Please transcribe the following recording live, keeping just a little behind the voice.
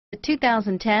The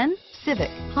 2010 Civic,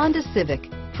 Honda Civic.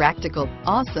 Practical,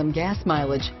 awesome gas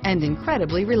mileage, and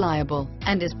incredibly reliable,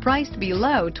 and is priced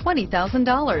below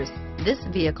 $20,000. This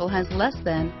vehicle has less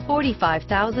than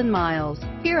 45,000 miles.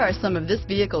 Here are some of this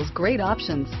vehicle's great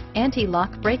options: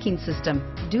 anti-lock braking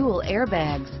system, dual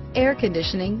airbags, air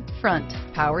conditioning, front,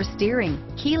 power steering,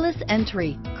 keyless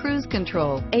entry, cruise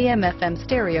control, AM/FM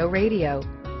stereo radio,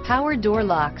 power door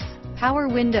locks, power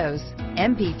windows,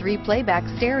 MP3 playback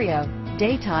stereo,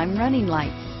 daytime running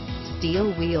lights,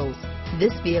 steel wheels.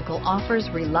 This vehicle offers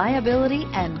reliability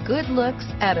and good looks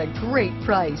at a great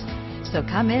price. So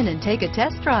come in and take a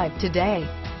test drive today.